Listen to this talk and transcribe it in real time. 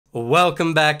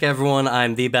Welcome back, everyone.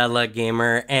 I'm the Bad Luck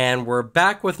Gamer, and we're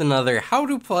back with another How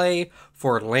to Play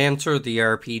for Lancer the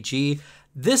RPG.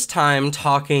 This time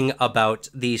talking about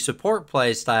the support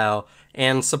playstyle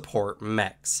and support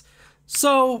mechs.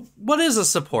 So, what is a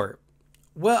support?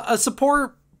 Well, a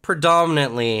support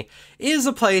predominantly is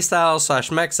a playstyle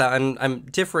slash mech style, and I'm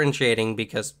differentiating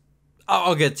because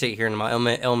I'll get to it here in a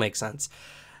moment. It'll make sense.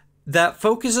 That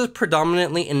focuses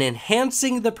predominantly in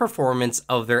enhancing the performance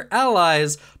of their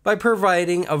allies by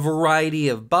providing a variety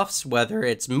of buffs, whether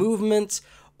it's movement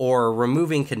or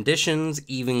removing conditions,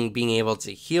 even being able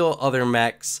to heal other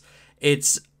mechs.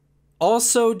 It's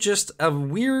also just a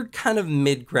weird kind of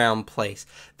mid-ground place.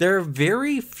 There are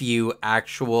very few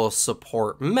actual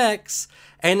support mechs,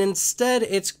 and instead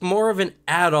it's more of an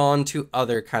add-on to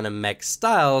other kind of mech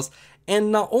styles.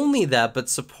 And not only that, but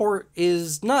support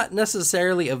is not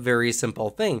necessarily a very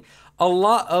simple thing. A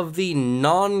lot of the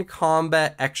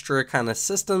non-combat extra kind of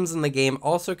systems in the game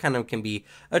also kind of can be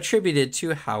attributed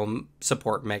to how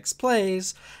support mechs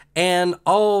plays, and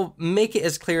I'll make it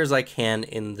as clear as I can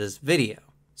in this video.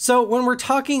 So when we're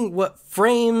talking what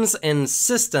frames and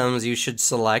systems you should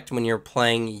select when you're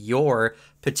playing your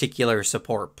particular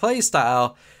support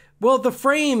playstyle, well, the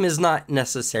frame is not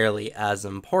necessarily as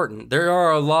important. There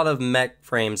are a lot of mech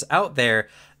frames out there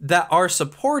that are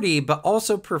supporty, but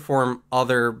also perform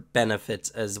other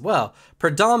benefits as well.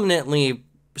 Predominantly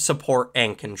support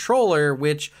and controller,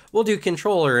 which we'll do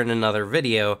controller in another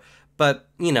video. But,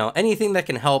 you know, anything that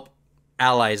can help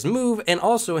allies move and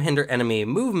also hinder enemy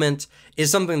movement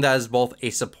is something that is both a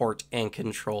support and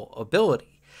control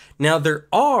ability. Now, there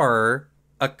are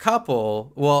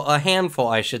a handful,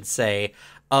 I should say,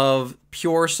 of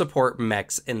pure support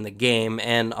mechs in the game,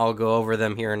 and I'll go over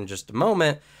them here in just a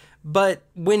moment. But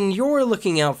when you're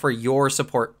looking out for your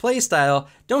support playstyle,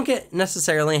 don't get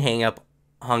necessarily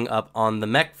hung up on the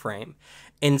mech frame.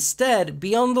 Instead,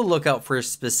 be on the lookout for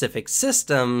specific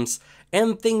systems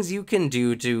and things you can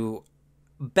do to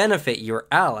benefit your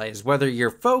allies, whether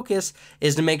your focus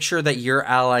is to make sure that your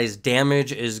allies'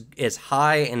 damage is as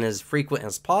high and as frequent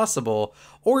as possible,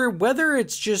 or whether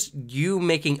it's just you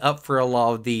making up for a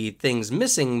lot of the things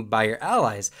missing by your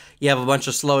allies. You have a bunch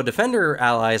of slow defender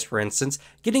allies, for instance,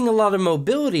 getting a lot of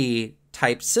mobility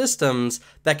type systems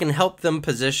that can help them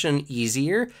position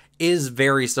easier is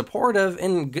very supportive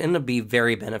and going to be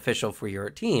very beneficial for your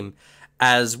team.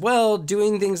 As well,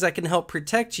 doing things that can help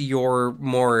protect your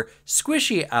more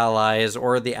squishy allies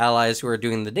or the allies who are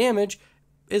doing the damage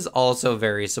is also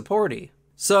very supporty.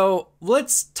 So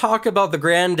let's talk about the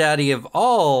granddaddy of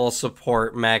all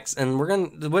support mechs, and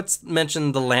let's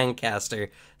mention the Lancaster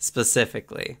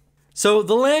specifically. So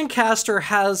the Lancaster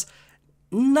has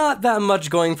not that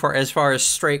much going for it as far as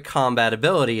straight combat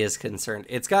ability is concerned.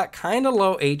 It's got kind of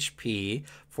low HP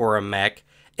for a mech.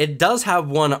 It does have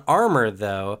one armor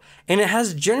though, and it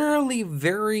has generally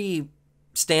very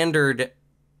standard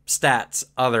stats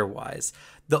otherwise.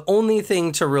 The only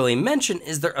thing to really mention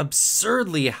is their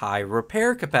absurdly high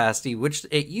repair capacity, which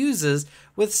it uses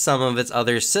with some of its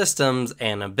other systems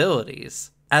and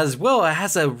abilities. As well, it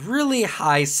has a really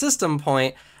high system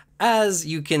point. As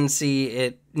you can see,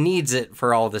 it needs it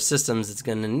for all the systems it's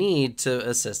going to need to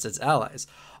assist its allies.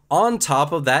 On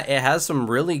top of that, it has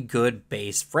some really good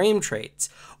base frame traits,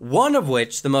 one of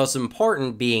which, the most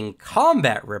important, being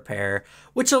combat repair,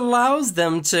 which allows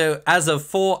them to, as a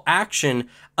full action,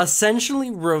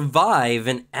 essentially revive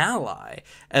an ally.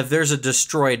 If there's a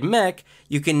destroyed mech,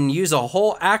 you can use a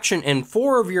whole action and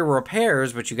 4 of your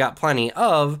repairs, which you got plenty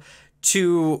of,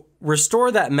 to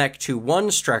restore that mech to 1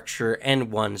 structure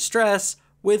and 1 stress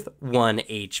with 1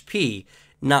 HP.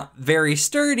 Not very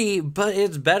sturdy, but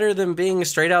it's better than being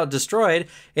straight out destroyed.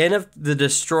 And if the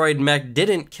destroyed mech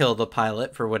didn't kill the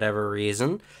pilot for whatever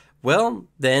reason, well,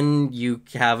 then you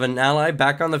have an ally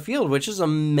back on the field, which is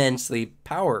immensely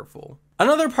powerful.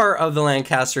 Another part of the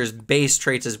Lancaster's base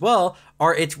traits as well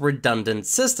are its redundant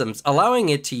systems, allowing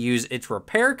it to use its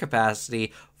repair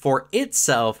capacity for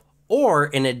itself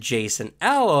or an adjacent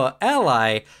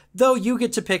ally, though you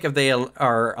get to pick if they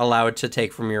are allowed to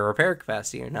take from your repair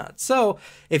capacity or not. So,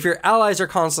 if your allies are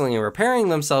constantly repairing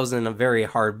themselves in a very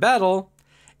hard battle,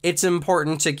 it's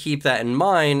important to keep that in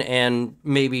mind and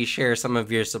maybe share some of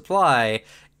your supply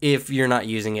if you're not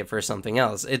using it for something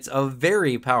else. It's a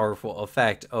very powerful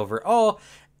effect overall,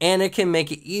 and it can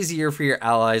make it easier for your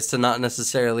allies to not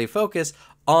necessarily focus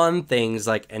on things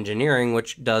like engineering,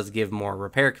 which does give more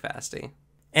repair capacity.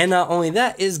 And not only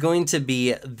that is going to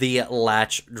be the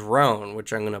latch drone,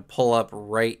 which I'm going to pull up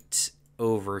right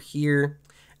over here.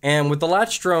 And what the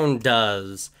latch drone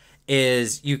does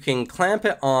is you can clamp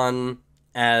it on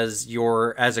as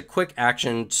a quick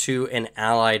action to an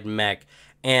allied mech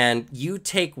and you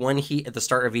take 1 heat at the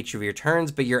start of each of your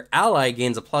turns, but your ally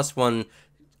gains a +1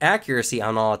 accuracy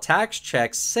on all attacks,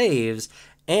 checks, saves,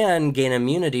 and gain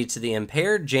immunity to the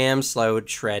impaired, jam, slowed,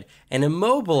 shred, and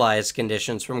immobilized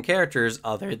conditions from characters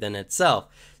other than itself.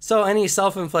 So any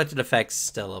self-inflicted effects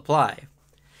still apply.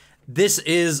 This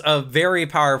is a very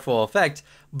powerful effect,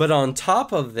 but on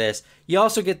top of this, you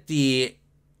also get the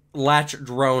Latch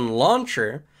Drone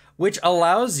Launcher, which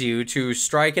allows you to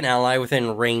strike an ally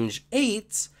within range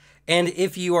 8, and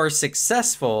if you are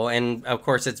successful, and of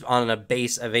course it's on a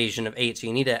base evasion of 8, so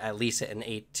you need to at least hit an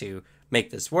 8 to make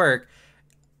this work,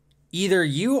 either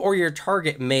you or your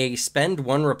target may spend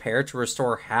 1 repair to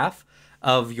restore half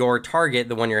of your target,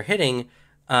 the one you're hitting,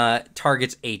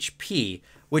 target's HP,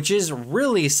 which is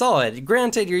really solid.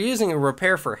 Granted, you're using a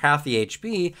repair for half the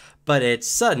HP, but it's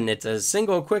sudden. It's a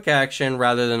single quick action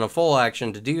rather than a full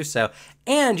action to do so,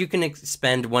 and you can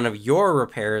expend 1 of your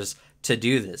repairs to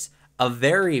do this. A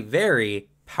very, very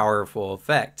powerful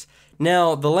effect.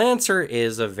 Now, the Lancer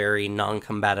is a very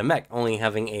non-combative mech, only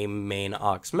having a main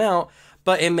aux mount,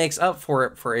 but it makes up for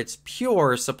it for its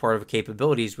pure supportive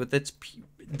capabilities with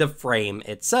the frame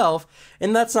itself,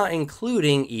 and that's not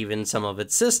including even some of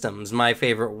its systems. My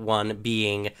favorite one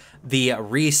being the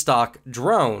Restock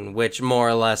Drone, which more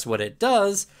or less what it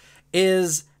does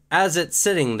is, as it's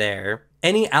sitting there,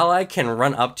 any ally can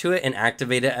run up to it and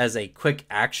activate it as a quick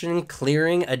action,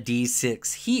 clearing a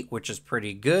D6 heat, which is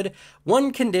pretty good,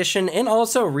 1 condition, and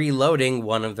also reloading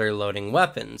 1 of their loading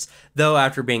weapons. Though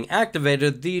after being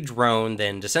activated, the drone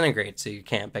then disintegrates, so you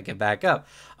can't pick it back up.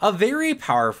 A very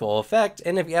powerful effect,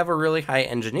 and if you have a really high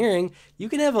engineering, you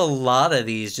can have a lot of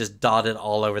these just dotted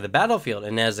all over the battlefield,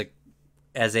 and as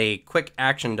a quick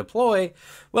action deploy,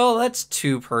 well, that's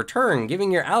 2 per turn,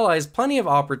 giving your allies plenty of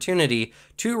opportunity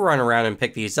to run around and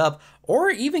pick these up, or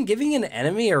even giving an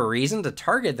enemy a reason to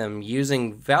target them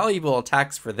using valuable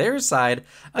attacks for their side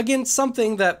against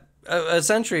something that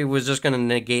essentially was just going to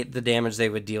negate the damage they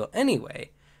would deal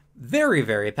anyway. Very,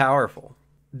 very powerful.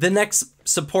 The next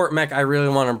support mech I really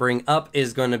want to bring up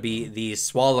is going to be the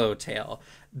Swallowtail,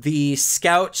 the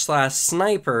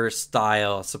scout/sniper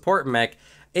style support mech.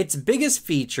 Its biggest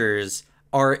features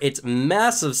are its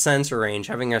massive sensor range,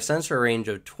 having a sensor range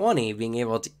of 20, being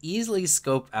able to easily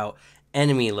scope out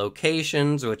enemy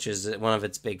locations, which is one of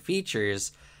its big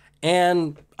features.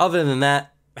 And other than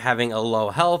that, having a low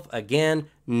health, again,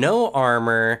 no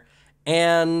armor,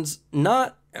 and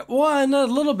a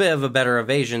little bit of a better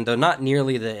evasion, though not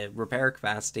nearly the repair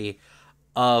capacity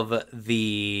of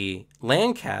the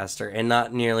Lancaster, and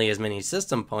not nearly as many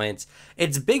system points.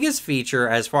 Its biggest feature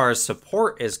as far as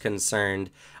support is concerned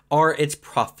are its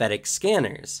prophetic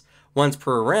scanners. Once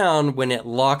per round, when it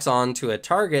locks onto a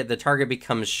target, the target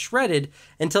becomes shredded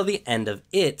until the end of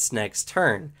its next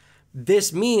turn.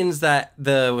 This means that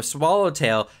the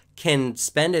Swallowtail can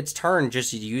spend its turn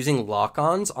just using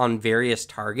lock-ons on various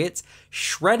targets,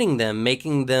 shredding them,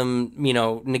 making them,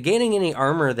 negating any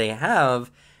armor they have,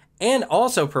 and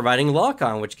also providing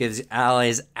lock-on, which gives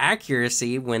allies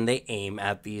accuracy when they aim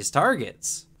at these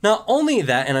targets. Not only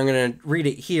that, and I'm going to read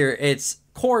it here, its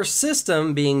core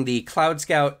system, being the Cloud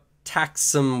Scout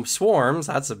Taxum Swarms,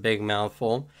 that's a big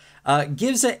mouthful,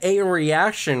 gives it a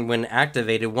reaction when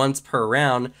activated once per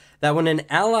round that when an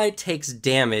ally takes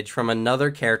damage from another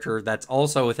character that's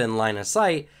also within line of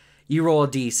sight, you roll a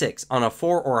d6. On a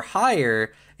 4 or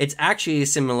higher, it's actually a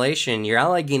simulation. Your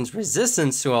ally gains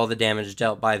resistance to all the damage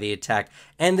dealt by the attack,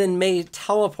 and then may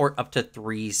teleport up to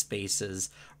 3 spaces,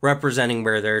 representing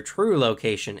where their true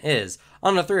location is.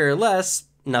 On a 3 or less,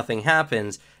 nothing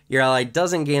happens. Your ally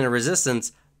doesn't gain a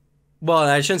resistance. Well,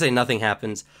 I shouldn't say nothing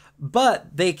happens,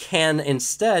 but they can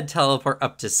instead teleport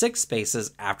up to 6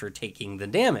 spaces after taking the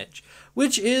damage,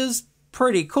 which is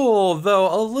pretty cool,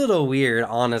 though a little weird,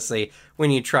 honestly,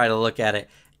 when you try to look at it.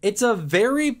 It's a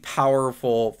very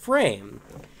powerful frame.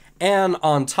 And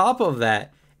on top of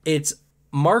that, its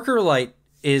Marker Light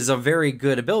is a very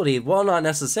good ability, while not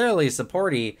necessarily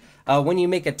supporty. When you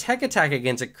make a tech attack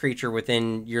against a creature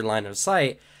within your line of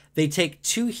sight, they take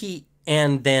 2 heat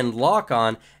and then lock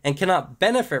on, and cannot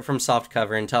benefit from soft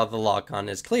cover until the lock on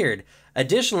is cleared.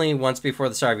 Additionally, once before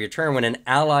the start of your turn, when an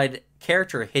allied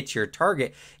character hits your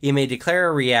target, you may declare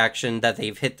a reaction that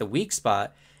they've hit the weak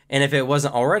spot, and if it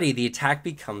wasn't already, the attack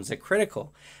becomes a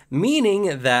critical.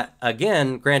 Meaning that,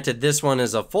 again, granted this one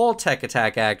is a full tech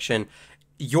attack action,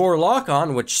 your lock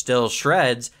on, which still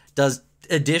shreds, does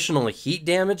additional heat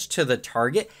damage to the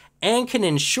target, and can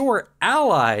ensure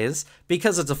allies,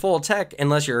 because it's a full tech,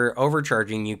 unless you're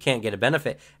overcharging, you can't get a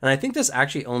benefit. And I think this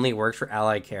actually only works for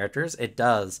allied characters. It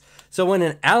does. So when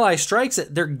an ally strikes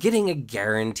it, they're getting a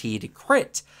guaranteed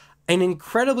crit. An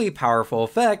incredibly powerful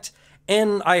effect,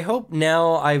 And I hope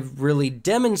now I've really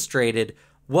demonstrated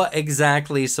what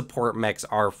exactly support mechs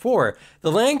are for.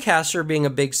 The Lancaster being a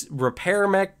big repair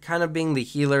mech, kind of being the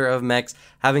healer of mechs,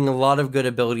 having a lot of good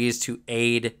abilities to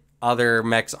aid other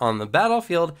mechs on the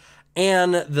battlefield,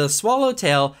 and the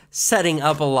Swallowtail setting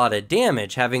up a lot of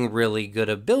damage, having really good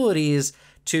abilities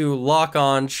to lock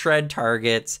on, shred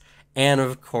targets, and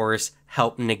of course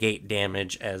help negate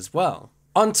damage as well.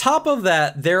 On top of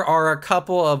that, there are a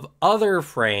couple of other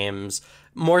frames,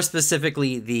 more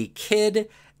specifically the Kid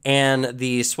and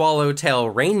the Swallowtail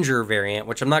Ranger variant,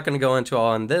 which I'm not going to go into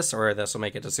all in this, or this will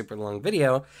make it a super long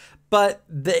video, but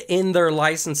in their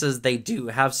licenses, they do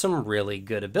have some really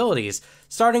good abilities.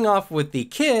 Starting off with the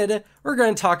Kid, we're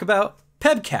going to talk about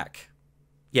PebCac.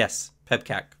 Yes,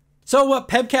 PebCac. So what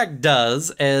PebCac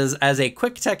does is, as a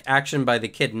quick tech action by the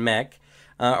Kid mech,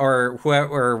 or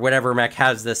whatever mech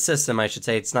has this system, I should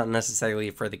say, it's not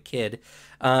necessarily for the Kid,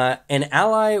 an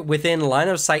ally within line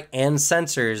of sight and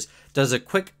sensors does a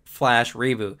quick flash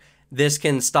reboot. This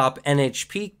can stop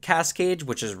NHP cascades,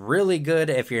 which is really good.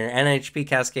 If you're in NHP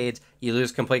cascades, you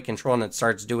lose complete control and it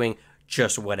starts doing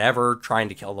just whatever, trying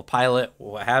to kill the pilot,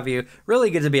 what have you. Really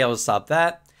good to be able to stop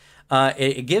that.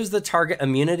 It gives the target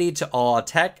immunity to all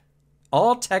tech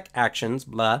actions,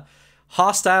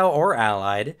 hostile or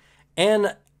allied,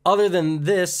 and other than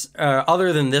this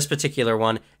particular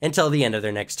one, until the end of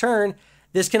their next turn.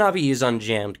 This cannot be used on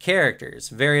jammed characters.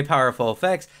 Very powerful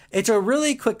effects. It's a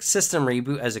really quick system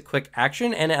reboot as a quick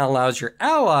action, and it allows your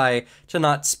ally to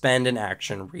not spend an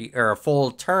action or a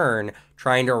full turn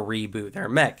trying to reboot their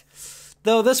mech.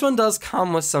 Though this one does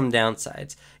come with some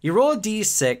downsides. You roll a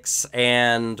d6,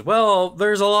 and, well,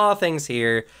 there's a lot of things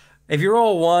here. If you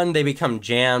roll 1, they become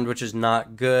jammed, which is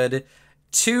not good.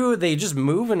 2, they just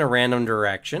move in a random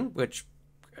direction, which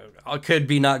could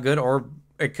be not good, or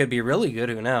it could be really good,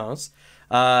 who knows.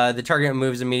 The target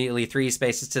moves immediately 3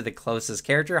 spaces to the closest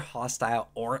character, hostile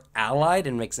or allied,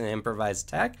 and makes an improvised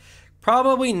attack.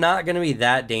 Probably not going to be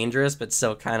that dangerous, but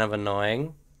still kind of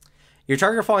annoying. Your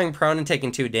target falling prone and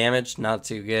taking 2 damage, not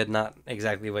too good, not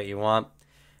exactly what you want.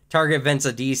 Target vents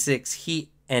a d6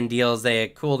 heat and deals a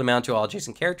cooled amount to all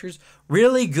adjacent characters.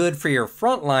 Really good for your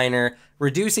frontliner,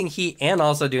 reducing heat and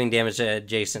also doing damage to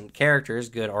adjacent characters,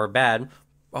 good or bad,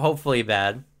 hopefully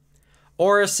bad.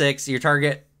 Or a 6, your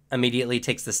target immediately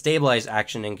takes the stabilize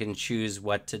action and can choose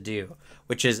what to do,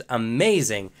 which is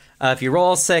amazing. If you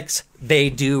roll a 6, they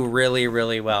do really,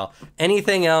 really well.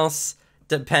 Anything else,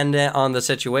 dependent on the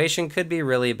situation, could be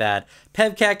really bad.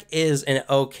 PebCac is an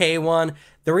okay one.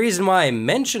 The reason why I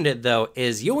mentioned it, though,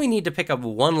 is you only need to pick up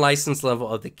 1 license level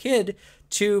of the Kid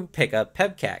to pick up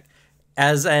PebCac.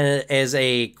 As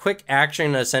a quick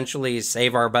action, essentially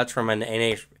save our butts from an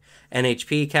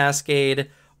NHP cascade,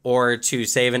 or to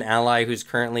save an ally who's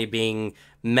currently being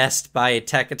messed by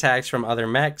tech attacks from other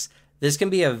mechs, this can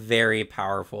be a very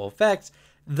powerful effect,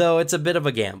 though it's a bit of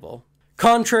a gamble.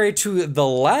 Contrary to the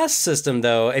last system,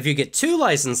 though, if you get 2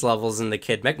 license levels in the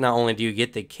Kid mech, not only do you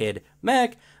get the Kid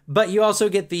mech, but you also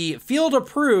get the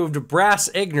field-approved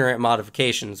Brass Ignorant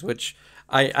modifications, which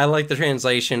I like the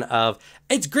translation of,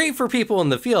 it's great for people in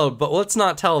the field, but let's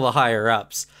not tell the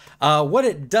higher-ups. What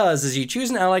it does is you choose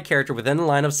an ally character within the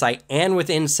line of sight and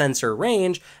within sensor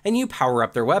range, and you power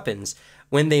up their weapons.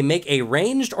 When they make a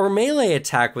ranged or melee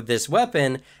attack with this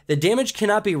weapon, the damage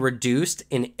cannot be reduced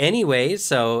in any way,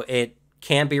 so it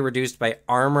can't be reduced by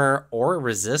armor or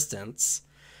resistance.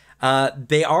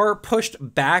 They are pushed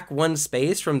back 1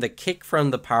 space from the kick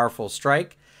from the powerful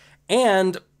strike,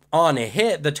 and on a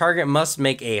hit, the target must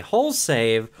make a hull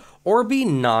save or be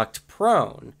knocked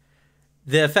prone.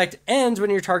 The effect ends when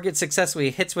your target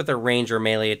successfully hits with a range or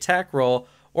melee attack roll,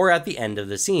 or at the end of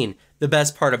the scene. The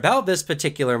best part about this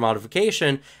particular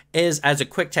modification is, as a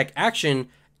quick tech action,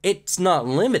 it's not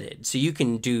limited, so you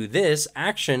can do this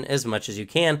action as much as you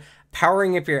can,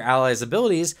 powering up your allies'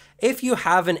 abilities if you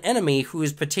have an enemy who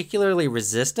is particularly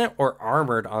resistant or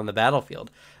armored on the battlefield.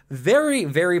 Very,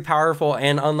 very powerful,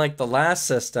 and unlike the last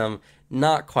system,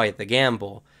 not quite the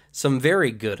gamble. Some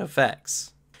very good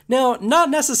effects. Now, not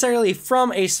necessarily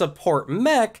from a support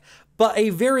mech, but a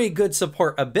very good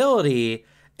support ability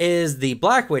is the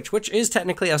Black Witch, which is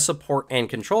technically a support and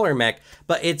controller mech,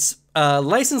 but its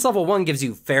license level 1 gives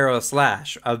you Pharaoh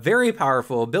Slash, a very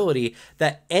powerful ability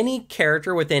that any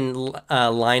character within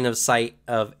line of sight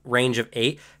of range of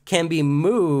 8 can be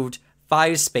moved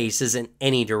 5 spaces in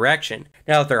any direction.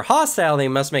 Now, if they're hostile, they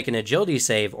must make an agility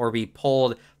save or be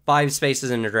pulled 5 spaces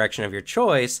in the direction of your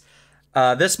choice.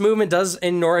 This movement does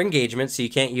ignore engagement, so you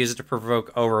can't use it to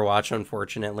provoke Overwatch,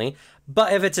 unfortunately.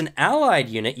 But if it's an allied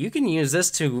unit, you can use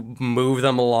this to move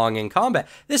them along in combat.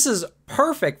 This is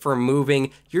perfect for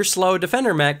moving your slow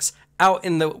defender mechs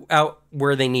out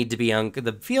where they need to be on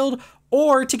the field,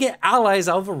 or to get allies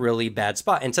out of a really bad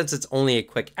spot. And since it's only a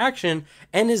quick action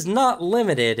and is not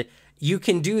limited, you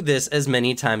can do this as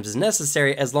many times as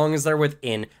necessary as long as they're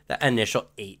within the initial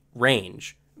 8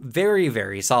 range. Very,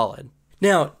 very solid.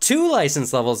 Now, 2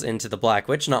 license levels into the Black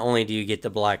Witch, not only do you get the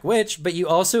Black Witch, but you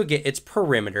also get its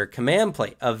Perimeter Command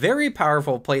Plate, a very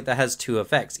powerful plate that has 2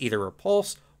 effects, either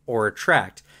Repulse or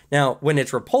Attract. Now, when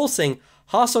it's repulsing,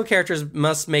 hostile characters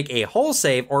must make a hull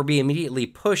save or be immediately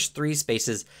pushed 3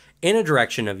 spaces in a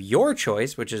direction of your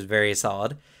choice, which is very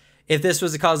solid. If this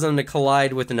was to cause them to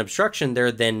collide with an obstruction,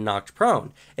 they're then knocked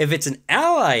prone. If it's an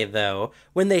ally, though,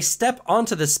 when they step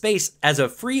onto the space as a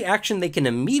free action, they can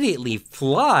immediately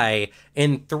fly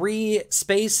in 3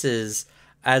 spaces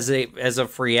as a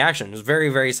free action. It's very,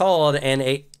 very solid, and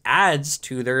it adds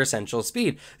to their essential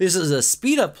speed. This is a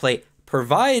speed up plate,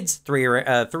 provides 3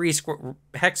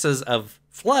 hexes of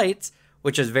flight,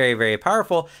 which is very, very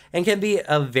powerful, and can be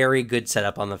a very good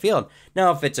setup on the field.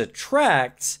 Now, if it's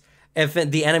Attract, if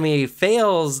the enemy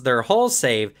fails their hull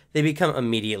save, they become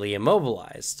immediately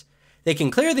immobilized. They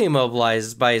can clear the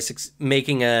immobilized by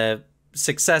making a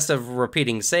successive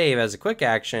repeating save as a quick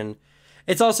action.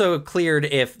 It's also cleared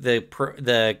if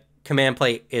the command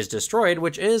plate is destroyed,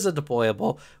 which is a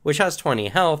deployable, which has 20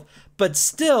 health, but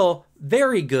still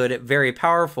very good, very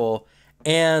powerful,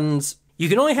 and you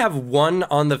can only have 1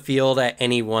 on the field at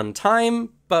any one time,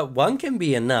 but 1 can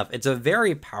be enough. It's a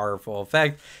very powerful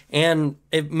effect, and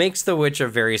it makes the Witch a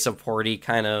very supporty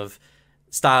kind of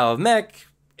style of mech,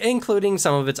 including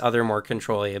some of its other more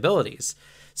controlling abilities.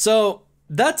 So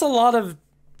that's a lot of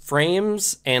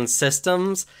frames and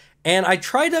systems, and I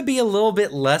try to be a little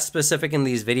bit less specific in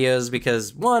these videos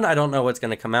because, 1, I don't know what's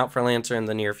going to come out for Lancer in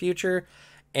the near future,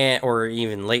 or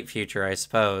even late future, I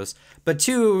suppose. But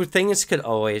 2, things could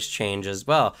always change as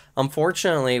well.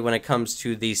 Unfortunately, when it comes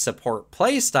to the support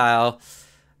playstyle,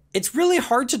 it's really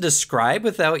hard to describe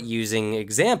without using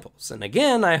examples. And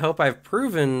again, I hope I've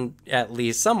proven at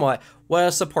least somewhat what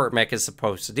a support mech is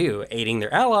supposed to do, aiding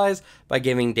their allies by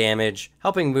giving damage,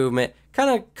 helping movement, kind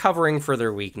of covering for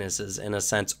their weaknesses in a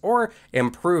sense, or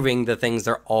improving the things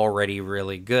they're already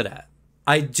really good at.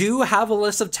 I do have a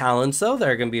list of talents, though, that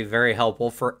are going to be very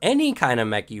helpful for any kind of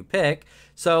mech you pick,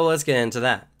 so let's get into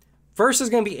that. First is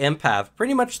going to be Empath,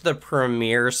 pretty much the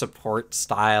premier support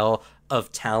style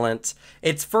of talent.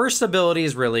 Its first ability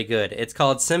is really good. It's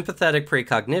called Sympathetic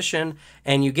Precognition,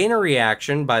 and you gain a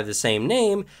reaction by the same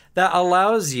name that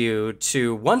allows you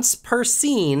to, once per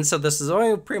scene, so this is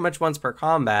only pretty much once per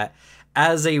combat,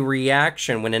 as a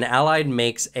reaction when an allied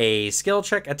makes a skill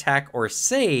check, attack, or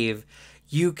save,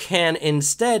 you can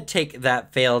instead take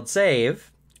that failed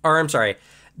save, or I'm sorry,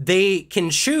 they can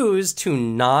choose to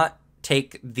not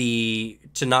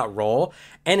roll,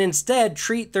 and instead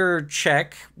treat their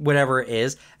check, whatever it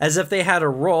is, as if they had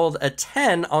rolled a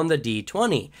 10 on the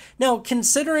D20. Now,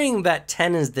 considering that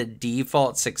 10 is the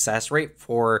default success rate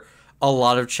for a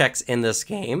lot of checks in this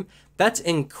game, that's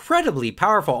incredibly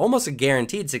powerful, almost a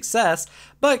guaranteed success,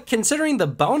 but considering the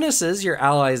bonuses your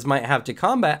allies might have to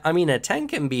combat, I mean, a 10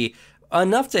 can be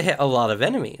enough to hit a lot of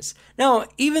enemies. Now,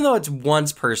 even though it's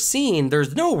once per scene,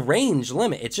 there's no range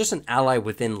limit. It's just an ally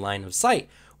within line of sight,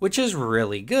 which is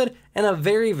really good and a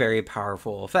very, very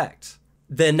powerful effect.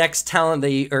 The next talent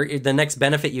the next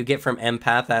benefit you get from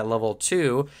Empath at level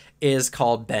 2 is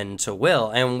called Bend to Will,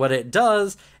 and what it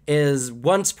does is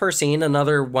once per scene,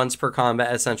 another once per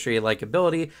combat essentially like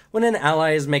ability, when an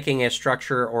ally is making a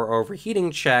structure or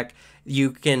overheating check,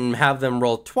 you can have them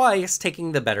roll twice,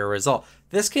 taking the better result.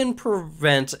 This can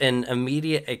prevent an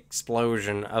immediate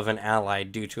explosion of an ally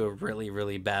due to a really,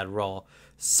 really bad roll.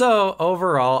 So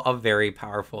overall, a very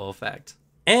powerful effect.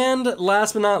 And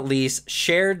last but not least,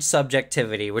 Shared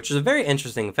Subjectivity, which is a very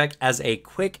interesting effect. As a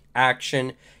quick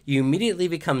action, you immediately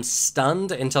become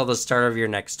stunned until the start of your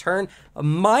next turn,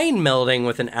 mind melding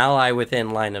with an ally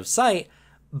within line of sight,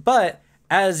 but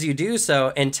as you do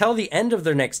so, until the end of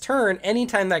their next turn,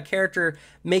 anytime that character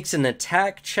makes an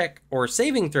attack, check, or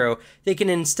saving throw, they can,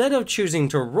 instead of choosing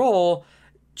to roll,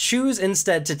 choose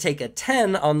instead to take a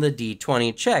 10 on the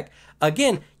D20 check.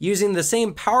 Again, using the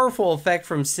same powerful effect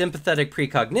from Sympathetic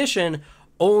Precognition,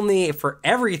 only for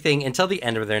everything until the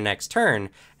end of their next turn.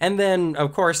 And then,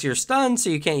 of course, you're stunned, so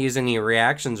you can't use any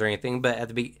reactions or anything,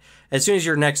 but as soon as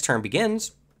your next turn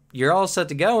begins, you're all set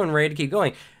to go and ready to keep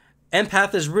going.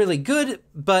 Empath is really good,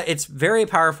 but its very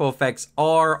powerful effects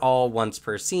are all once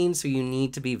per scene, so you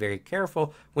need to be very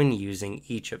careful when using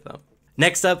each of them.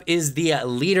 Next up is the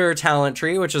Leader talent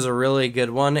tree, which is a really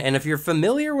good one, and if you're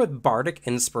familiar with Bardic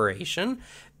Inspiration,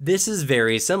 this is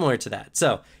very similar to that.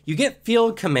 So, you get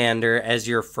Field Commander as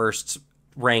your first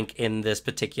rank in this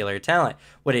particular talent.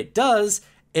 What it does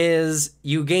is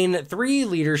you gain 3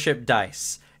 leadership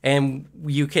dice, and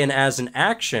you can, as an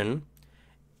action,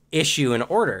 issue an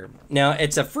order. Now,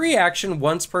 it's a free action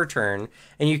once per turn,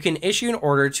 and you can issue an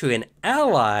order to an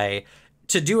ally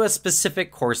to do a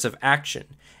specific course of action,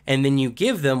 and then you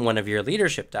give them one of your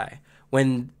leadership die.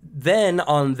 When then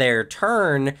on their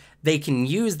turn, they can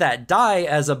use that die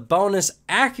as a bonus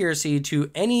accuracy to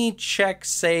any check,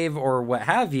 save, or what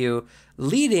have you,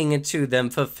 leading to them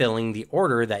fulfilling the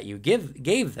order that you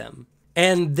gave them.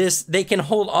 And this, they can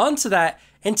hold on to that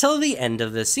until the end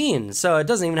of the scene. So it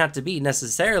doesn't even have to be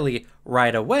necessarily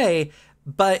right away,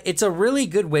 but it's a really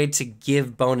good way to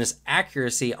give bonus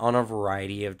accuracy on a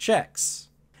variety of checks.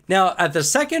 Now, at the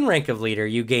second rank of leader,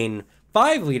 you gain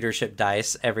 5 leadership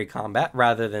dice every combat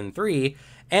rather than 3,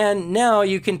 and now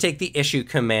you can take the issue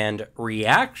command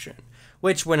reaction,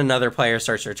 which when another player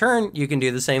starts their turn, you can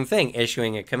do the same thing,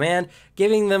 issuing a command,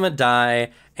 giving them a die,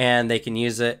 and they can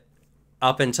use it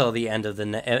up until the end of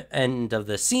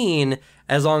the scene,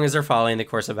 as long as they're following the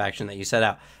course of action that you set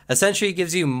out. Essentially, it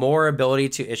gives you more ability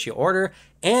to issue order,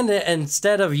 and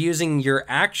instead of using your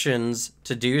actions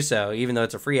to do so, even though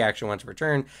it's a free action once per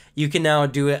turn, you can now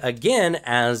do it again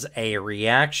as a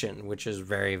reaction, which is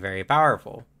very, very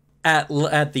powerful.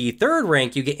 At the third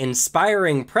rank, you get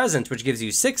Inspiring Presence, which gives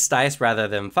you 6 dice rather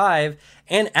than 5,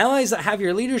 and allies that have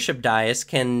your leadership dice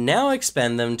can now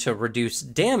expend them to reduce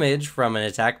damage from an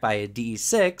attack by a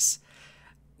d6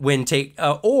 when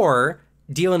or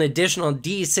deal an additional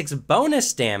d6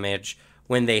 bonus damage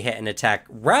when they hit an attack,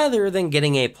 rather than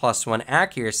getting a +1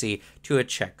 accuracy to a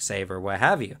check, save, or what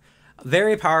have you.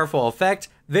 Very powerful effect.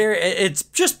 It's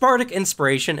just Bardic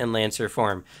Inspiration in Lancer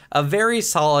form. A very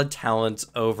solid talent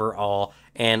overall,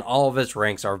 and all of its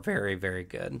ranks are very, very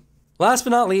good. Last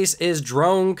but not least is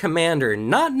Drone Commander.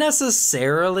 Not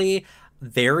necessarily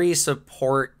very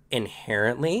support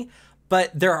inherently,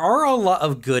 but there are a lot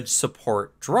of good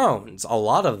support drones, a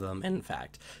lot of them, in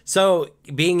fact. So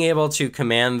being able to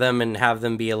command them and have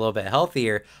them be a little bit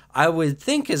healthier, I would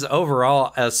think is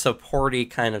overall a supporty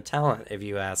kind of talent, if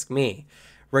you ask me.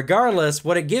 Regardless,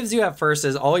 what it gives you at first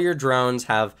is all your drones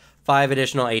have 5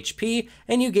 additional HP,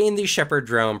 and you gain the Shepherd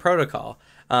Drone Protocol.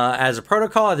 As a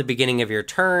protocol, at the beginning of your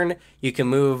turn, you can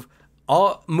move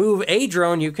a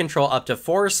drone you control up to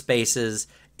 4 spaces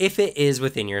if it is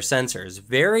within your sensors.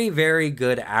 Very, very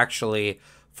good, actually,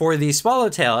 for the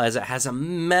Swallowtail, as it has a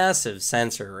massive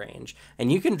sensor range, and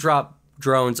you can drop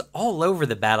drones all over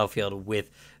the battlefield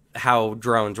with how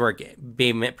drones work,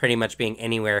 pretty much being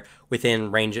anywhere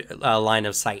within range, line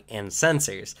of sight and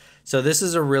sensors. So this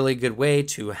is a really good way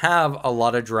to have a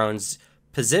lot of drones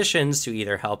positions to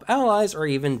either help allies or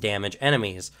even damage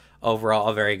enemies. Overall,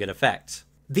 a very good effect.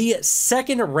 The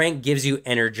second rank gives you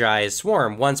Energized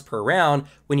Swarm. Once per round,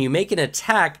 when you make an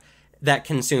attack that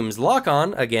consumes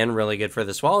lock-on, again, really good for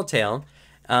the Swallowtail,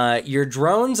 your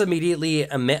drones immediately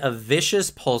emit a vicious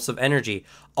pulse of energy.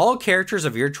 All characters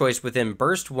of your choice within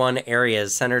Burst 1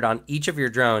 areas centered on each of your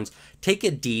drones take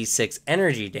a d6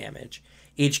 energy damage.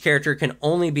 Each character can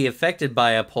only be affected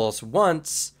by a pulse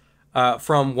once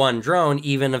from one drone,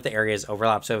 even if the areas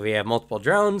overlap. So if you have multiple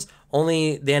drones,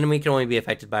 the enemy can only be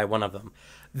affected by one of them.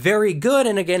 Very good,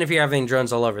 and again, if you're having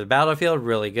drones all over the battlefield,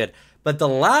 really good. But the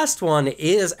last one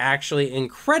is actually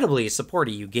incredibly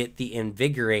supporty. You get the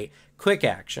Invigorate quick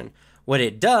action. What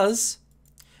it does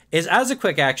is, as a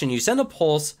quick action, you send a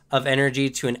pulse of energy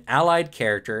to an allied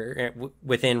character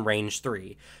within range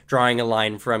 3, drawing a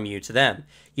line from you to them.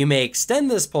 You may extend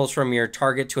this pulse from your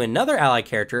target to another allied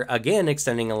character, again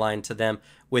extending a line to them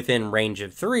within range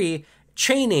of 3,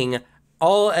 chaining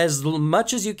all as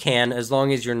much as you can, as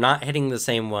long as you're not hitting the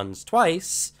same ones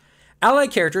twice.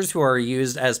 Allied characters who are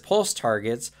used as pulse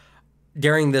targets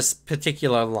during this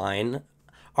particular line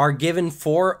are given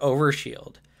 4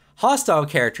 overshield. Hostile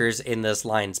characters in this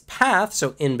line's path,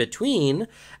 so in between,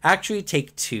 actually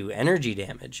take 2 energy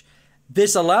damage.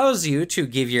 This allows you to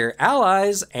give your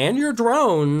allies and your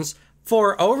drones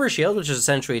 4 overshield, which is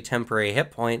essentially temporary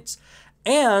hit points,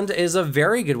 and is a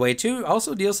very good way to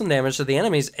also deal some damage to the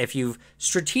enemies if you've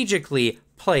strategically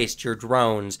placed your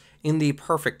drones in the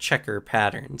perfect checker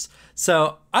patterns.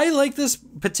 So I like this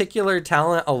particular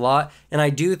talent a lot, and I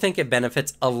do think it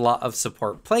benefits a lot of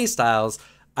support playstyles.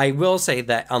 I will say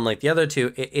that unlike the other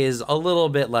two, it is a little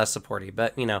bit less supporty,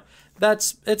 but you know,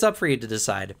 it's up for you to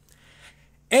decide.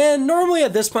 And normally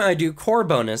at this point I do core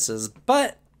bonuses,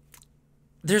 but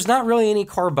there's not really any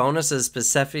core bonuses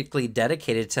specifically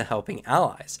dedicated to helping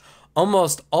allies.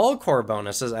 Almost all core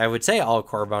bonuses, I would say all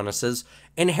core bonuses,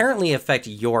 inherently affect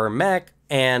your mech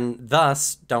and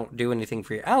thus don't do anything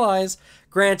for your allies.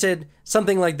 Granted,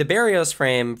 something like the Barrios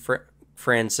frame, for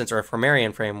for instance, or a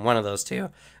Fomarian frame, one of those two,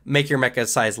 make your mecha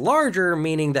size larger,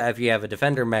 meaning that if you have a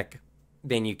defender mech,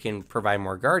 then you can provide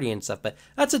more guardian stuff. But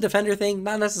that's a defender thing,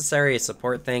 not necessarily a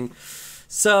support thing.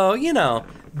 So, you know,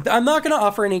 I'm not going to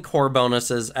offer any core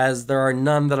bonuses, as there are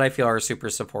none that I feel are super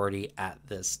supporty at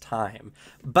this time.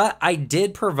 But I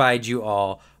did provide you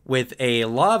all with a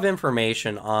lot of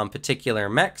information on particular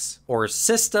mechs or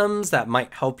systems that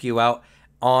might help you out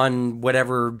on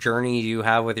whatever journey you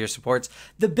have with your supports.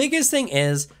 The biggest thing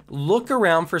is look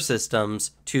around for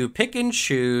systems to pick and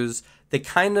choose the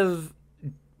kind of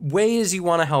ways you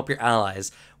want to help your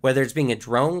allies, whether it's being a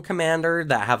drone commander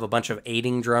that have a bunch of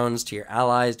aiding drones to your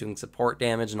allies doing support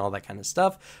damage and all that kind of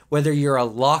stuff, whether you're a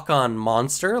lock-on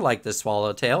monster like the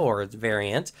Swallowtail or its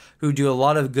variant who do a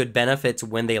lot of good benefits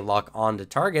when they lock on to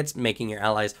targets, making your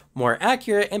allies more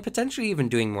accurate and potentially even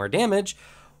doing more damage,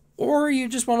 or you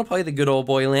just want to play the good old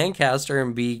boy Lancaster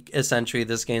and be essentially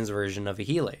this game's version of a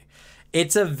Healy.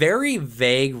 It's a very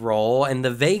vague role and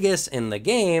the vaguest in the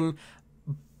game,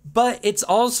 but it's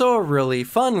also a really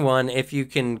fun one if you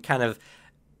can kind of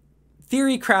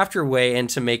theory craft your way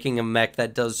into making a mech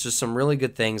that does just some really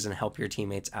good things and help your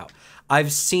teammates out.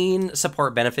 I've seen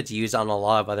support benefits used on a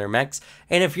lot of other mechs,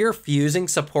 and if you're fusing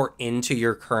support into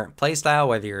your current playstyle,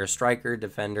 whether you're a striker,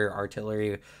 defender,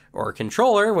 artillery, or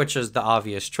controller, which is the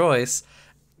obvious choice,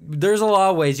 there's a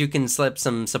lot of ways you can slip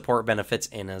some support benefits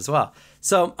in as well.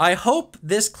 So I hope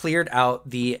this cleared out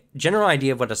the general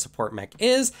idea of what a support mech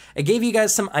is. It gave you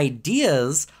guys some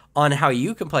ideas on how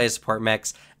you can play a support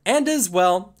mechs, and as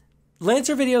well,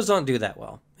 Lancer videos don't do that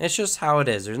well. It's just how it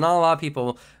is. There's not a lot of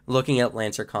people looking at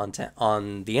Lancer content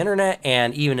on the internet,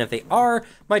 and even if they are,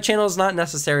 my channel is not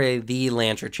necessarily the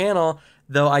Lancer channel,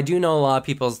 though I do know a lot of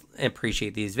people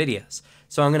appreciate these videos.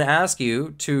 So I'm going to ask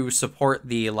you to support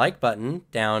the like button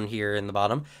down here in the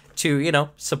bottom to, you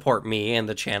know, support me and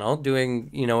the channel doing,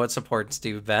 you know, what supports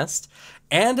do best,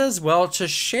 and as well to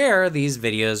share these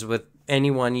videos with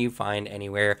anyone you find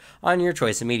anywhere on your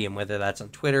choice of medium, whether that's on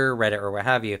Twitter, Reddit, or what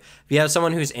have you. If you have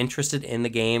someone who's interested in the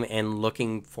game and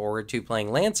looking forward to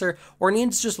playing Lancer or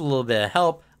needs just a little bit of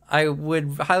help, I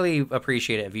would highly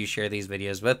appreciate it if you share these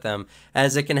videos with them,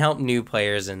 as it can help new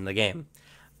players in the game.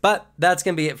 But that's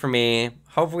going to be it for me.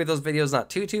 Hopefully those videos not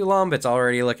too long, but it's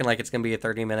already looking like it's going to be a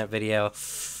 30-minute video.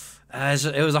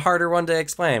 It was a harder one to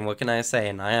explain. What can I say?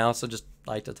 And I also just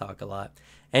like to talk a lot.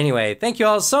 Anyway, thank you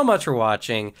all so much for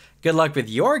watching. Good luck with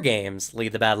your games.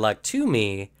 Leave the bad luck to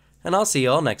me. And I'll see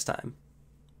you all next time.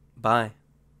 Bye.